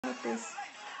With this.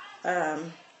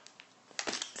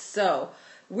 So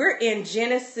we're in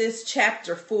Genesis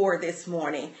chapter 4 this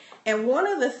morning. And one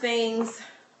of the things,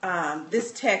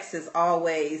 this text is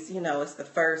always, it's the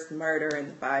first murder in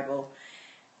the Bible.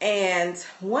 And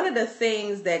one of the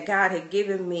things that God had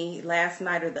given me last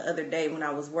night or the other day when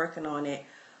I was working on it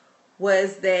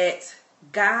was that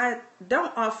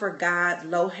don't offer God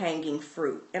low-hanging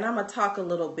fruit. And I'm going to talk a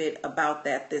little bit about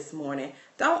that this morning.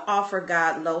 Don't offer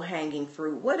God low-hanging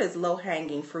fruit. What is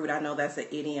low-hanging fruit? I know that's an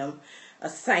idiom, a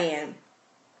saying.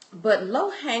 But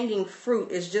low-hanging fruit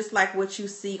is just like what you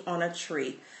see on a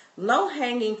tree.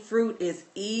 Low-hanging fruit is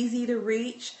easy to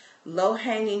reach.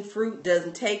 Low-hanging fruit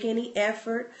doesn't take any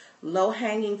effort.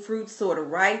 Low-hanging fruit sort of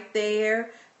right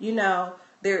there, you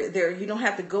don't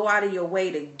have to go out of your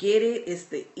way to get it. It's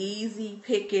the easy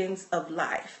pickings of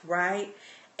life, right?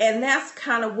 And that's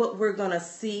kind of what we're going to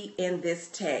see in this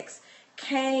text.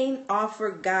 Cain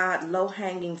offered God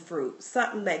low-hanging fruit,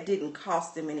 something that didn't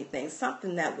cost him anything,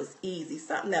 something that was easy,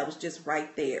 something that was just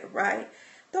right there, right?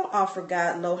 Don't offer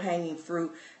God low-hanging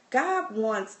fruit. God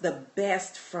wants the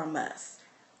best from us,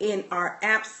 in our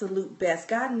absolute best.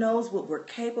 God knows what we're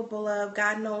capable of.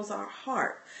 God knows our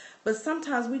heart. But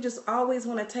sometimes we just always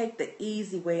want to take the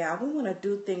easy way out. We want to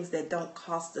do things that don't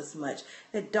cost us much,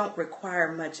 that don't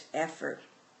require much effort.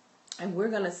 And we're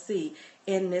going to see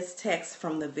in this text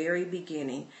from the very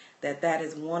beginning that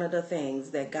is one of the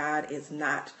things that God is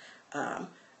not,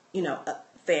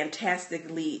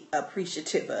 fantastically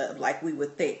appreciative of, like we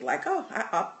would think. Like, oh,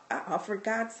 I offered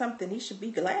God something. He should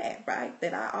be glad, right,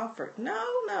 that I offered.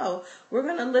 No. We're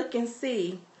going to look and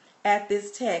see at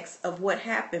this text of what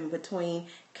happened between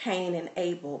Cain and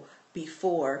Abel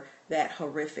before that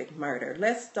horrific murder.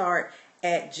 Let's start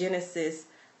at Genesis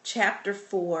chapter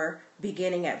 4,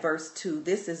 beginning at verse 2.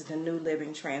 This is the New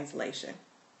Living Translation.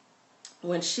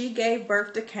 When she gave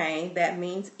birth to Cain, that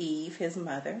means Eve, his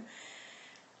mother.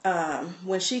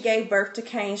 When she gave birth to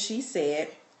Cain, she said,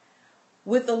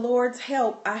 "With the Lord's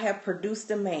help, I have produced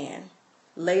a man."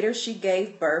 Later, she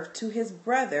gave birth to his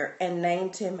brother and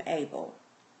named him Abel.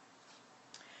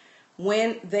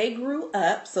 When they grew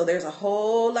up, so there's a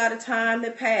whole lot of time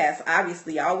that passed.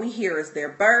 Obviously, all we hear is their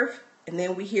birth, and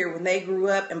then we hear when they grew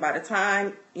up, and by the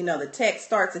time, the text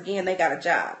starts again, they got a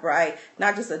job, right?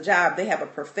 Not just a job, they have a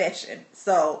profession.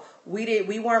 So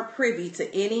we weren't privy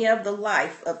to any of the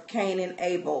life of Cain and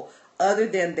Abel other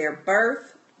than their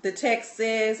birth, the text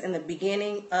says, in the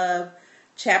beginning of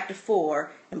chapter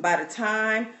 4. And by the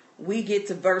time we get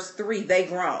to verse 3, they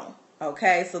grown.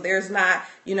 Okay, so there's not,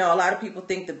 a lot of people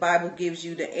think the Bible gives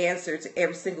you the answer to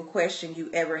every single question you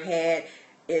ever had.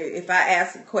 If I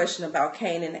ask a question about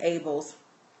Cain and Abel's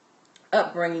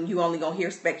upbringing, you only going to hear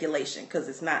speculation because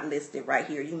it's not listed right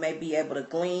here. You may be able to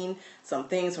glean some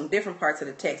things from different parts of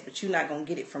the text, but you're not going to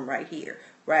get it from right here,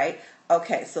 right?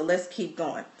 Okay, so let's keep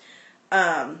going.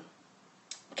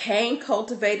 Cain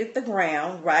cultivated the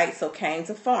ground, right? So Cain's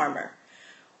a farmer.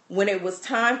 When it was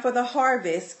time for the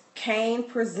harvest, Cain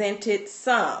presented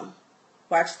some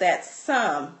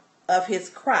of his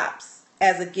crops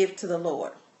as a gift to the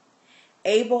Lord.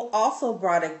 Abel also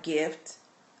brought a gift,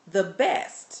 the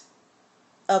best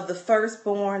of the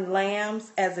firstborn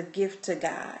lambs, as a gift to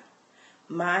God.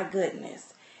 My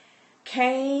goodness.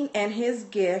 Cain and his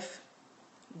gift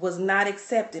was not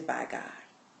accepted by God.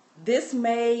 This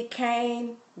made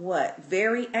Cain,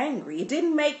 very angry. It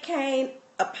didn't make Cain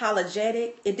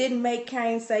apologetic. It didn't make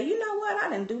Cain say, you know what, I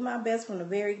didn't do my best from the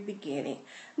very beginning.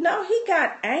 No, he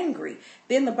got angry.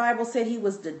 Then the Bible said he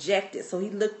was dejected. So he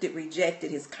looked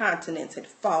rejected. His countenance had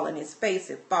fallen. His face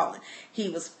had fallen. He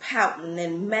was pouting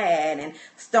and mad and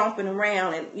stomping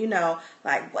around and,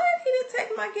 like, what? He didn't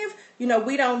take my gift?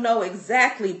 We don't know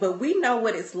exactly, but we know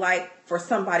what it's like for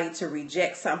somebody to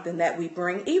reject something that we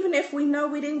bring, even if we know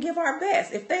we didn't give our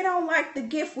best. If they don't like the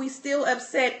gift, we still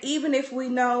upset, even if we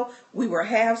know we were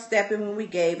half-stepping when we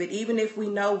gave it, even if we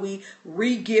know we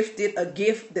re-gifted a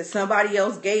gift that somebody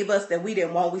else gave us that we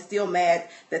didn't want, we still mad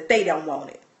that they don't want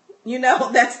it.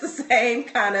 That's the same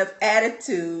kind of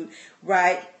attitude,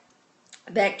 right,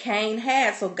 that Cain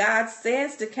had. So God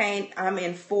says to Cain, I'm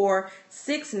in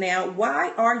 4:6 now,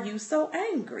 why are you so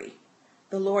angry?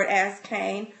 The Lord asked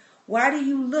Cain, why do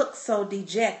you look so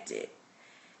dejected?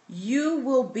 You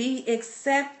will be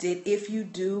accepted if you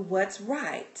do what's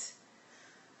right.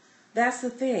 That's the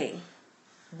thing.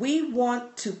 We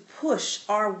want to push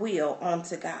our will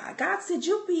onto God. God said,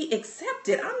 you'll be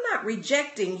accepted. I'm not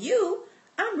rejecting you.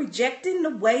 I'm rejecting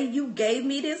the way you gave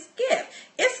me this gift.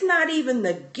 It's not even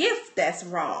the gift that's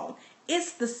wrong.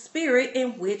 It's the spirit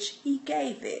in which he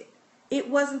gave it. It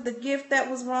wasn't the gift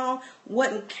that was wrong.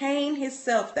 Wasn't Cain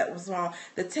himself that was wrong.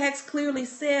 The text clearly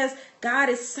says God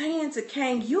is saying to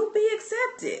Cain, you'll be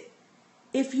accepted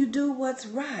if you do what's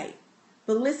right.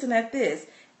 But listen at this.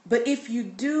 But if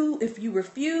you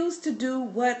refuse to do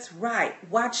what's right,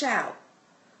 watch out.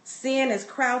 Sin is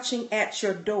crouching at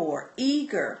your door,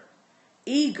 eager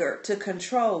to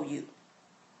control you.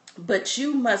 But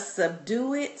you must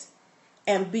subdue it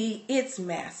and be its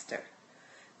master.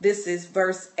 This is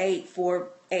verse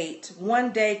 8:8.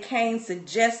 One day Cain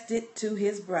suggested to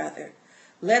his brother,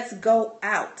 let's go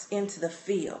out into the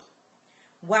field.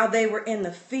 While they were in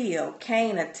the field,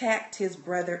 Cain attacked his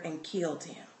brother and killed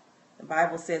him. The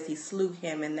Bible says he slew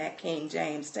him in that King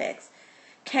James text.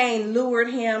 Cain lured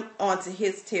him onto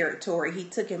his territory. He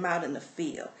took him out in the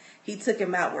field. He took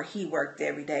him out where he worked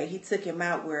every day. He took him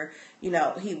out where,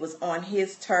 he was on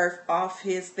his turf, off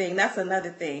his thing. That's another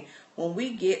thing. When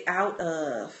we get out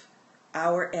of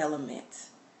our element,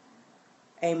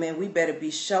 amen, we better be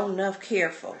sure enough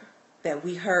careful that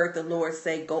we heard the Lord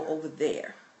say, go over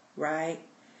there, right?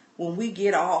 When we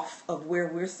get off of where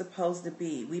we're supposed to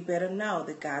be, we better know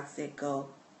that God said, go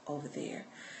over there.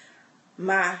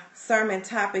 My sermon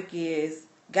topic is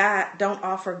don't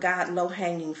offer God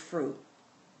low-hanging fruit.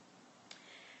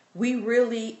 We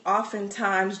really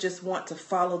oftentimes just want to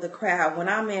follow the crowd.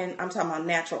 I'm talking about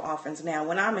natural offerings now.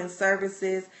 When I'm in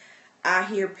services, I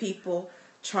hear people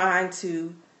trying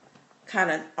to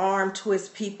kind of arm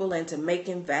twist people into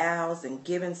making vows and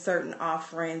giving certain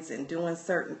offerings and doing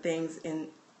certain things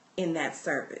in that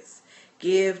service.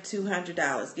 Give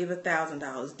 $200, give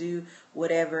 $1,000, do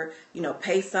whatever,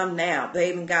 pay some now. They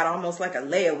even got almost like a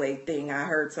layaway thing. I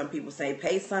heard some people say,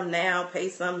 pay some now, pay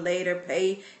some later,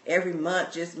 pay every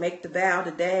month, just make the vow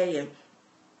today. And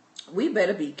we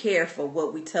better be careful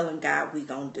what we telling God we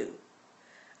gonna do.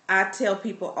 I tell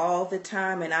people all the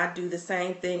time, and I do the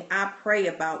same thing. I pray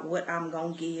about what I'm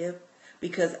gonna give,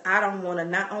 because I don't want to,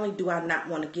 not only do I not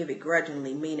want to give it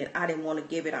grudgingly, meaning I didn't want to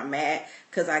give it, I'm mad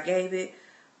because I gave it,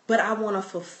 but I want to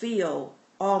fulfill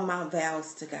all my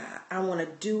vows to God. I want to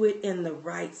do it in the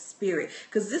right spirit,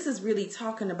 because this is really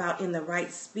talking about in the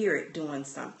right spirit doing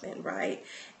something, right?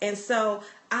 And so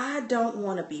I don't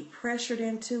want to be pressured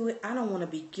into it. I don't want to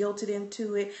be guilted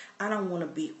into it. I don't want to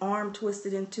be arm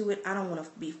twisted into it. I don't want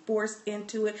to be forced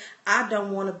into it. I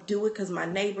don't want to do it because my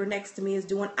neighbor next to me is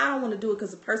doing it. I don't want to do it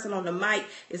because the person on the mic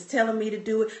is telling me to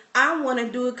do it. I want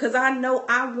to do it because I know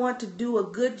I want to do a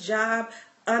good job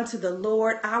unto the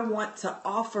Lord. I want to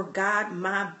offer God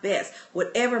my best,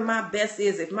 whatever my best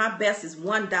is. If my best is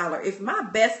 $1, if my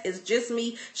best is just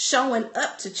me showing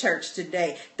up to church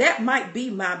today, that might be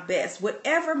my best.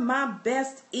 Whatever my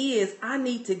best is, I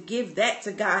need to give that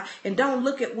to God, and don't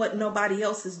look at what nobody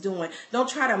else is doing. Don't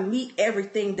try to meet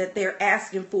everything that they're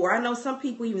asking for. I know some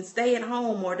people even stay at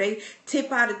home, or they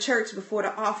tip out of church before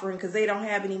the offering because they don't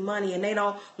have any money and they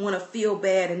don't want to feel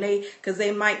bad, and because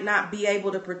they might not be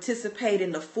able to participate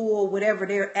in the full whatever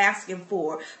they're asking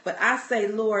for. But I say,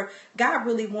 Lord, God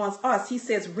really wants us. He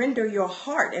says, render your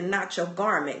heart and not your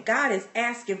garment. God is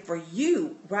asking for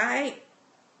you, right?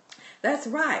 That's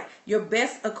right. Your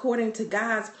best according to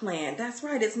God's plan. That's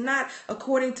right. It's not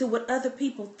according to what other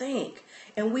people think.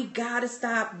 And we got to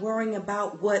stop worrying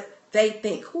about what they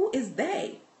think. Who is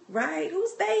they, right?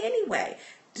 Who's they anyway?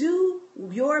 Do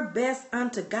your best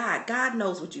unto God. God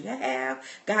knows what you have.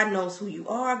 God knows who you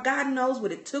are. God knows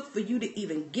what it took for you to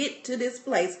even get to this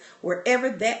place, wherever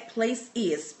that place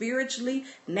is, spiritually,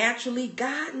 naturally.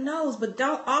 God knows. But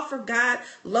don't offer God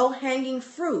low-hanging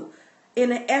fruit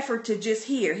in an effort to just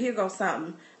here goes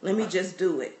something, let me just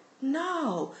do it.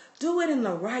 No, do it in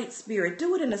the right spirit.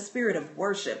 Do it in the spirit of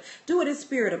worship. Do it in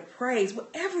spirit of praise,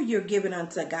 whatever you're giving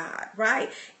unto God,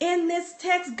 right? In this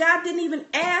text, God didn't even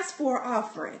ask for an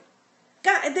offering.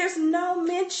 God, there's no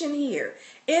mention here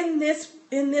in this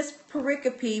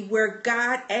pericope where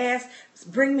God asked,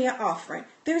 bring me an offering.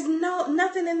 There's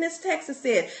nothing in this text that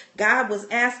said God was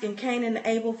asking Cain and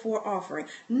Abel for an offering.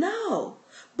 No,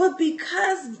 but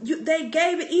because they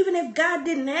gave it, even if God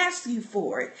didn't ask you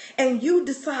for it, and you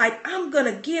decide, I'm going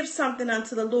to give something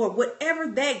unto the Lord, whatever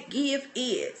that give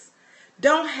is,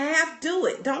 don't do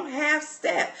it. Don't half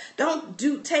step. Don't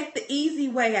take the easy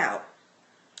way out.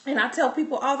 And I tell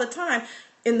people all the time,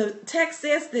 and the text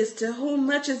says this, to whom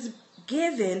much is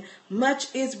given, much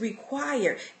is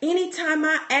required. Anytime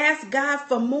I ask God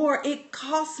for more, it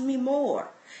costs me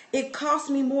more. It costs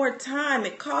me more time.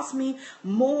 It costs me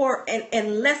more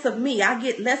and less of me. I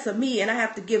get less of me and I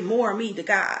have to give more of me to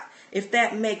God, if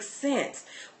that makes sense.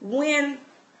 I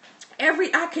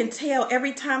can tell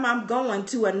every time I'm going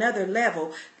to another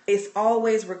level, it's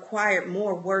always required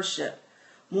more worship,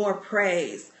 more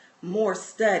praise, more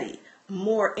study,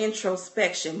 more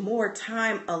introspection, more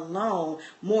time alone,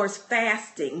 more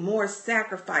fasting, more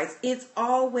sacrifice. It's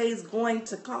always going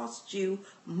to cost you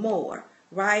more,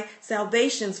 right?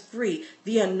 Salvation's free.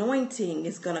 The anointing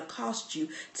is going to cost you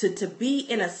to be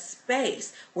in a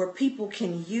space where people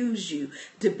can use you,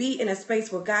 to be in a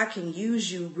space where God can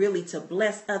use you really to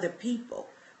bless other people,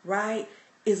 right?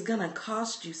 Is going to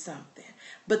cost you something.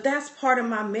 But that's part of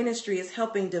my ministry, is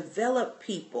helping develop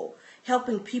people,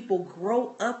 helping people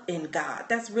grow up in God.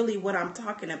 That's really what I'm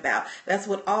talking about. That's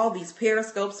what all these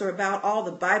periscopes are about. All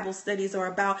the Bible studies are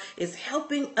about, is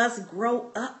helping us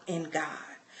grow up in God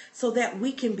so that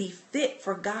we can be fit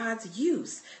for God's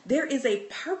use. There is a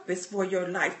purpose for your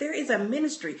life. There is a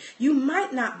ministry. You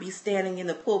might not be standing in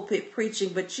the pulpit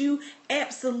preaching, but you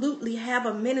absolutely have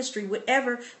a ministry,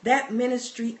 whatever that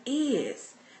ministry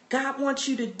is. God wants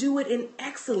you to do it in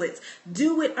excellence.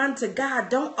 Do it unto God.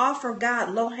 Don't offer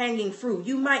God low-hanging fruit.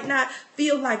 You might not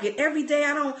feel like it.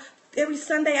 Every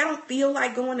Sunday, I don't feel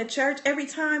like going to church. Every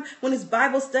time when it's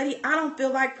Bible study, I don't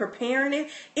feel like preparing it.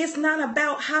 It's not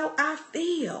about how I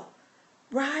feel,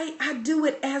 right? I do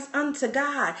it as unto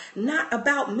God, not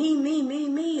about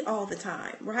me all the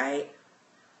time, right?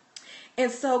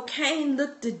 And so Cain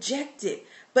looked dejected,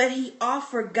 but he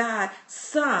offered God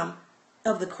some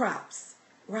of the crops.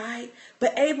 Right?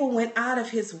 But Abel went out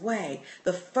of his way,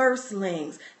 the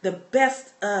firstlings, the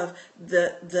best of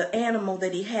the animal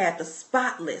that he had, the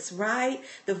spotless, right?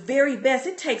 The very best.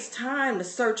 It takes time to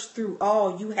search through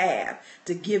all you have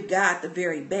to give God the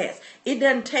very best. It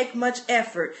doesn't take much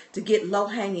effort to get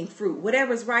low-hanging fruit.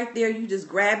 Whatever's right there, you just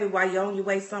grab it while you're on your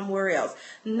way somewhere else.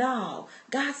 No,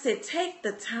 God said, take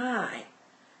the time.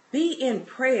 Be in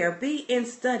prayer, be in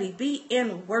study, be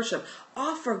in worship.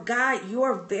 Offer God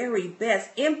your very best.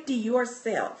 Empty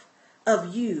yourself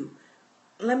of you.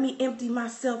 Let me empty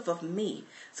myself of me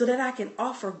so that I can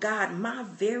offer God my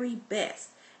very best,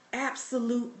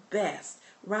 absolute best,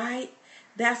 right?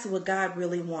 That's what God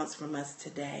really wants from us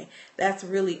today. That's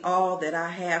really all that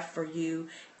I have for you,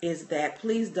 is that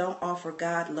please don't offer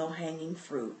God low-hanging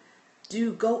fruit.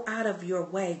 Do go out of your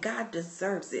way. God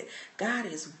deserves it. God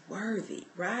is worthy,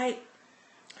 right?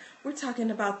 We're talking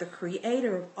about the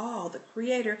creator of all, the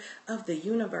creator of the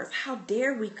universe. How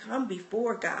dare we come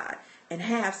before God and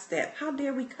half-step? How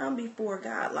dare we come before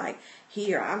God like,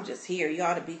 here, I'm just here. You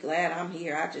ought to be glad I'm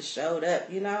here. I just showed up,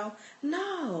 you know?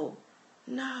 No,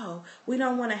 we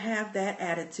don't want to have that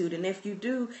attitude. And if you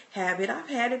do have it, I've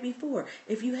had it before.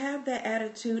 If you have that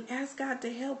attitude, ask God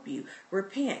to help you.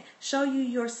 Repent. Show you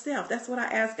yourself. That's what I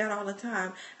ask God all the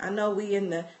time. I know we in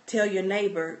the tell your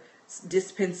neighbor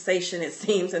dispensation, it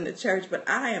seems, in the church, but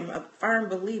I am a firm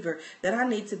believer that I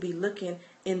need to be looking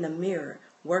in the mirror,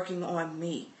 working on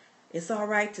me. It's all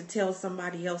right to tell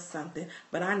somebody else something,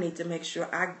 but I need to make sure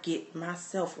I get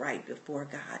myself right before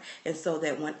God. And so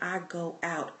that when I go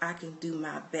out, I can do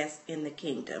my best in the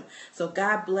kingdom. So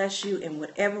God bless you in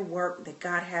whatever work that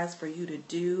God has for you to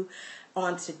do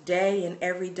on today and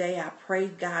every day. I pray,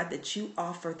 God, that you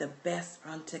offer the best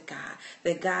unto God,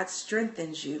 that God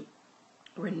strengthens you,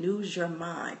 renews your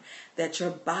mind, that your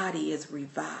body is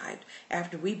revived.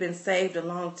 After we've been saved a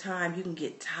long time, you can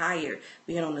get tired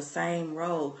being on the same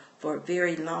road for a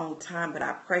very long time, but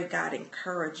I pray God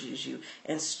encourages you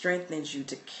and strengthens you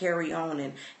to carry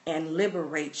on and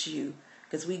liberates you,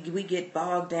 because we get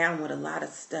bogged down with a lot of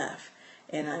stuff.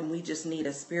 And we just need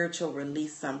a spiritual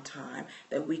release sometime,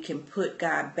 that we can put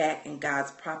God back in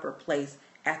God's proper place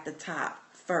at the top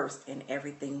first in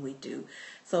everything we do.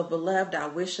 So, beloved, I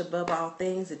wish above all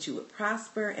things that you would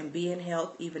prosper and be in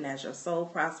health, even as your soul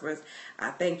prospers.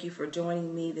 I thank you for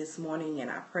joining me this morning, and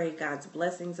I pray God's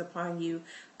blessings upon you.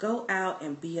 Go out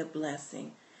and be a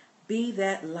blessing. Be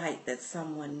that light that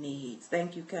someone needs.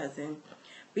 Thank you, cousin.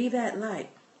 Be that light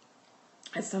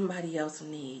that somebody else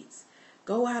needs.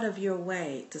 Go out of your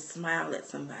way to smile at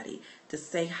somebody, to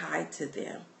say hi to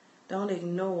them. Don't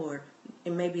ignore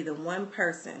it may be the one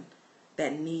person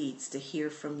that needs to hear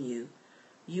from you.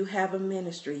 You have a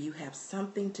ministry. You have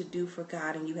something to do for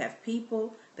God, and you have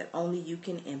people that only you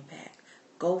can impact.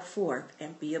 Go forth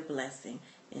and be a blessing.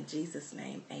 In Jesus'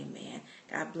 name, amen.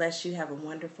 God bless you. Have a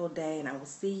wonderful day, and I will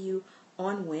see you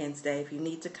on Wednesday. If you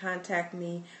need to contact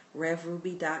me,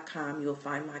 RevRuby.com. You'll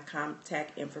find my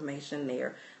contact information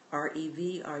there,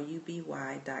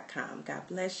 RevRuby.com. God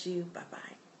bless you.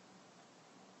 Bye-bye.